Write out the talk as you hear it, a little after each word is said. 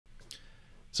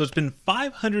So it's been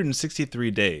 563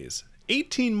 days,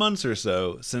 18 months or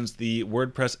so since the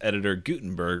WordPress editor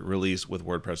Gutenberg released with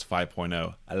WordPress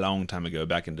 5.0 a long time ago,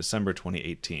 back in December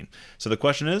 2018. So the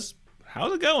question is,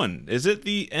 how's it going? Is it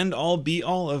the end-all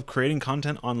be-all of creating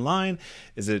content online?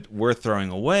 Is it worth throwing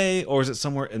away, or is it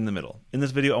somewhere in the middle? In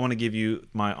this video, I want to give you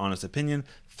my honest opinion,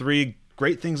 3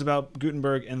 great things about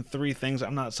Gutenberg and 3 things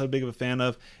I'm not so big of a fan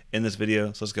of in this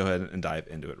video. So let's go ahead and dive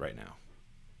into it right now.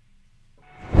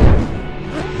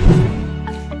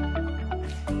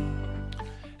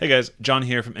 Hey guys, John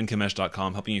here from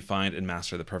incomesh.com, helping you find and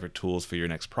master the perfect tools for your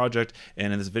next project.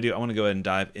 And in this video, I want to go ahead and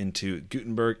dive into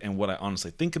Gutenberg and what I honestly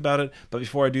think about it. But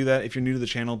before I do that, if you're new to the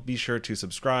channel, be sure to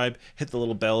subscribe, hit the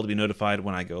little bell to be notified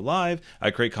when I go live. I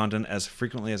create content as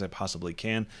frequently as I possibly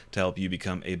can to help you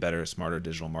become a better, smarter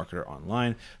digital marketer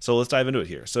online. So let's dive into it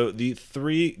here. So the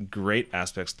 3 great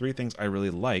aspects, 3 things I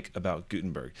really like about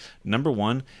Gutenberg. Number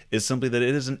 1 is simply that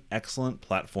it is an excellent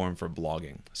platform for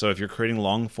blogging. So if you're creating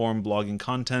long form blogging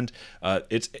content,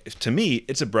 to me,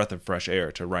 it's a breath of fresh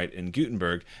air to write in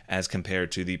Gutenberg as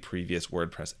compared to the previous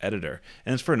WordPress editor.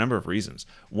 And it's for a number of reasons.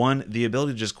 1, the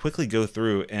ability to just quickly go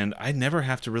through, and I never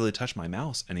have to really touch my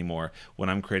mouse anymore when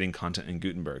I'm creating content in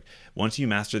Gutenberg. Once you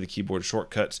master the keyboard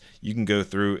shortcuts, you can go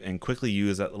through and quickly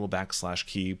use that little /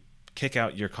 key, kick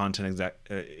out your content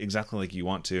exactly like you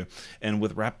want to. And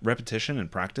with repetition and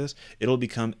practice, it'll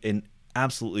become an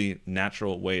absolutely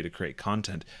natural way to create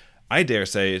content. I dare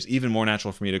say it's even more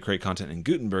natural for me to create content in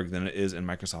Gutenberg than it is in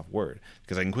Microsoft Word,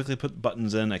 because I can quickly put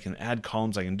buttons in, I can add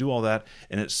columns, I can do all that,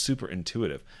 and it's super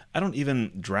intuitive. I don't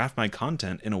even draft my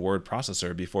content in a word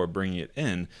processor before bringing it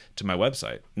in to my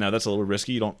website. Now that's a little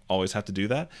risky, you don't always have to do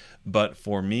that, but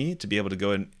for me to be able to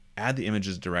go and add the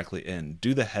images directly in,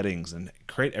 do the headings, and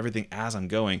create everything as I'm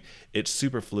going, it's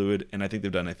super fluid, and I think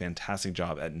they've done a fantastic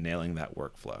job at nailing that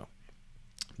workflow.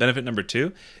 Benefit number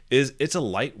 2 is it's a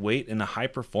lightweight and a high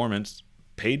performance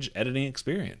page editing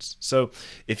experience. So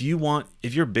if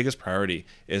your biggest priority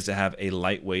is to have a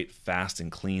lightweight, fast,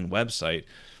 and clean website,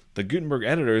 the Gutenberg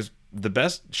editor is the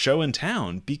best show in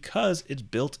town because it's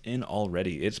built in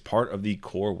already. It's part of the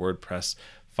core WordPress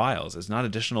files. It's not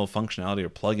additional functionality or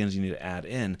plugins you need to add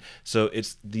in. So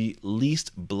it's the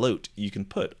least bloat you can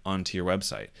put onto your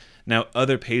website. Now,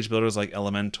 other page builders like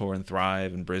Elementor and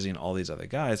Thrive and Brizy and all these other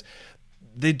guys,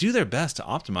 they do their best to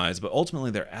optimize, but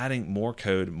ultimately they're adding more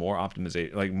code, more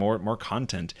optimization, like more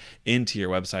content into your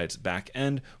website's back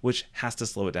end, which has to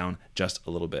slow it down just a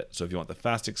little bit. So if you want the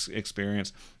fast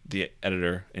experience, the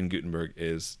editor in Gutenberg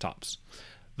is tops.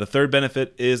 The third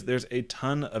benefit is there's a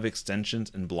ton of extensions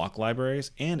and block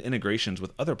libraries and integrations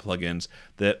with other plugins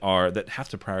that have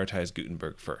to prioritize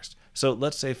Gutenberg first. So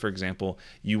let's say, for example,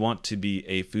 you want to be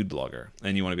a food blogger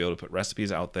and you want to be able to put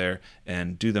recipes out there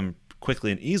and do them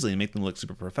quickly and easily and make them look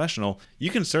super professional.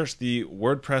 You can search the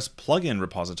WordPress plugin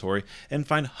repository and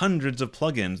find hundreds of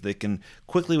plugins that can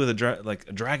quickly, with a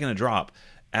drag and a drop,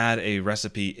 add a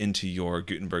recipe into your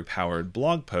Gutenberg powered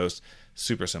blog post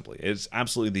super simply. It's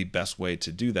absolutely the best way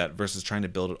to do that versus trying to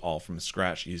build it all from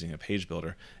scratch using a page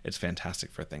builder. It's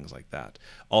fantastic for things like that.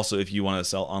 Also, if you want to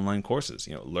sell online courses,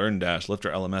 LearnDash, Lifter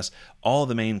LMS, all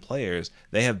the main players,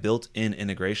 they have built-in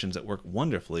integrations that work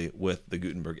wonderfully with the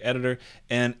Gutenberg editor.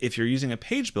 And if you're using a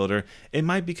page builder, it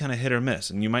might be kind of hit or miss,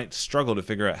 and you might struggle to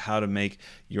figure out how to make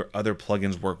your other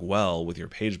plugins work well with your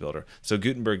page builder. So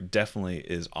Gutenberg definitely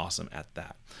is awesome at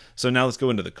that. So now let's go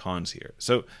into the cons here.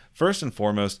 So first and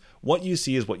foremost, what you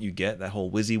see is what you get, that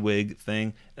whole WYSIWYG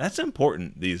thing. That's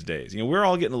important these days. We're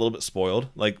all getting a little bit spoiled.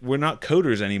 Like, we're not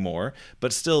coders anymore,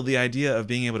 but still the idea of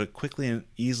being able to quickly and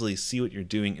easily see what you're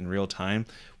doing in real time,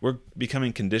 we're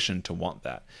becoming conditioned to want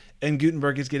that. And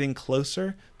Gutenberg is getting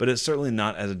closer, but it's certainly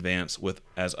not as advanced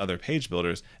as other page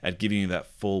builders at giving you that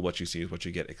full what you see is what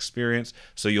you get experience.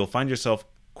 So you'll find yourself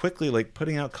quickly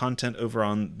putting out content over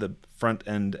on the front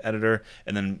end editor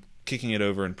and then kicking it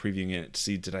over and previewing it to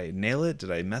see, did I nail it?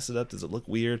 Did I mess it up? Does it look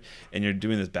weird? And you're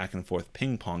doing this back and forth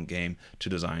ping pong game to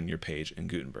design your page in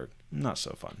Gutenberg. Not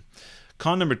so fun.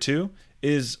 Con number 2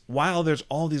 is, while there's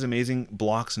all these amazing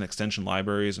blocks and extension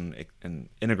libraries and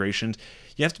integrations,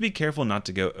 you have to be careful not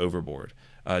to go overboard.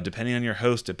 Depending on your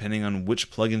host, depending on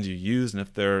which plugins you use, and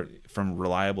if they're from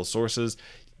reliable sources,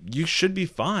 you should be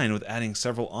fine with adding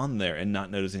several on there and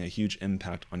not noticing a huge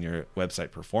impact on your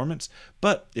website performance.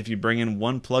 But if you bring in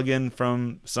one plugin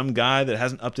from some guy that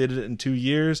hasn't updated it in 2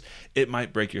 years, it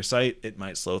might break your site, it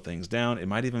might slow things down, it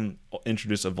might even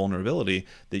introduce a vulnerability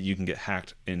that you can get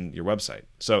hacked in your website.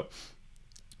 So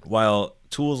While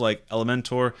tools like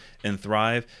Elementor and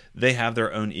Thrive, they have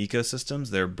their own ecosystems.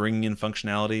 They're bringing in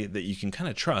functionality that you can kind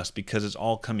of trust because it's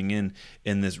all coming in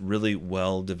this really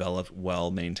well-developed,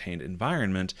 well-maintained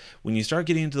environment. When you start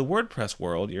getting into the WordPress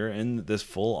world, you're in this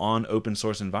full-on open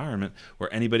source environment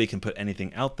where anybody can put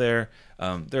anything out there.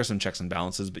 There are some checks and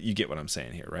balances, but you get what I'm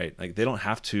saying here, right? Like, they don't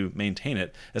have to maintain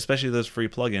it, especially those free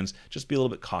plugins. Just be a little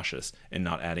bit cautious and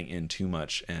not adding in too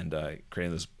much and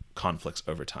creating those conflicts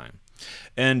over time.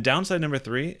 And downside number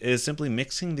 3 is simply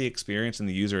mixing the experience and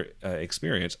the user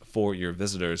experience for your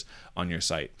visitors on your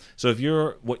site. So if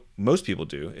you're, what most people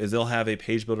do is they'll have a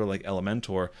page builder like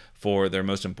Elementor for their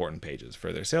most important pages,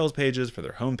 for their sales pages, for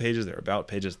their home pages, their about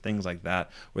pages, things like that,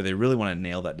 where they really want to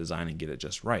nail that design and get it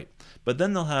just right. But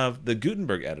then they'll have the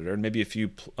Gutenberg editor and maybe a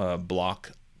few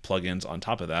block plugins on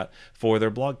top of that for their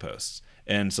blog posts.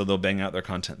 And so they'll bang out their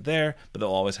content there, but they'll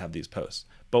always have these posts.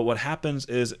 But what happens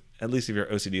is, at least if you're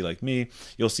OCD like me,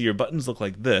 you'll see your buttons look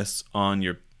like this on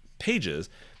your pages,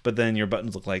 but then your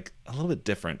buttons look like a little bit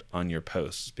different on your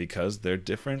posts because they're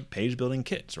different page building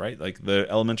kits, right? Like the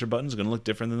Elementor button is going to look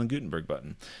different than the Gutenberg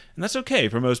button. And that's okay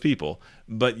for most people,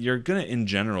 but you're going to, in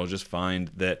general, just find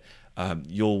that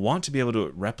you'll want to be able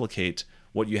to replicate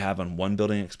what you have on one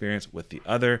building experience with the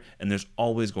other, and there's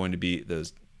always going to be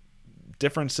those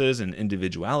differences and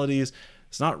individualities.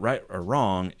 It's not right or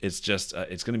wrong, it's just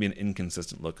it's going to be an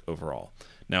inconsistent look overall.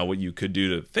 Now, what you could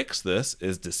do to fix this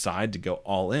is decide to go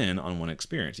all in on one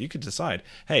experience. You could decide,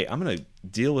 hey, I'm going to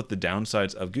deal with the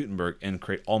downsides of Gutenberg and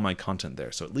create all my content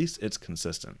there, so at least it's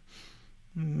consistent.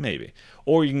 Maybe.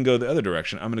 Or you can go the other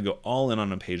direction. I'm going to go all in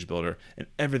on a page builder, and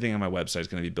everything on my website is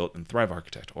going to be built in Thrive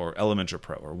Architect or Elementor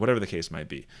Pro or whatever the case might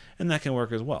be, and that can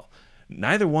work as well.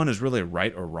 Neither one is really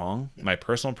right or wrong. My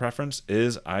personal preference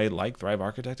is I like Thrive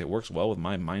Architect. It works well with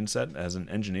my mindset as an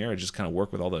engineer. I just kind of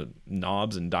work with all the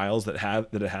knobs and dials that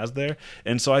it has there,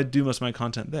 and so I do most of my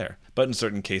content there. But in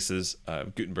certain cases,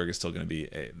 Gutenberg is still going to be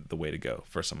the way to go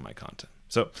for some of my content.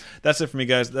 So that's it for me,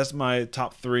 guys. That's my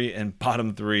top 3 and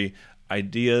bottom 3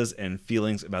 ideas and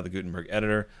feelings about the Gutenberg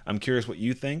editor. I'm curious what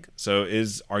you think. So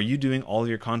are you doing all of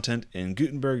your content in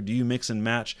Gutenberg? Do you mix and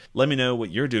match? Let me know what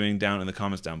you're doing down in the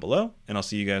comments down below, and I'll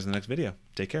see you guys in the next video.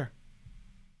 Take care.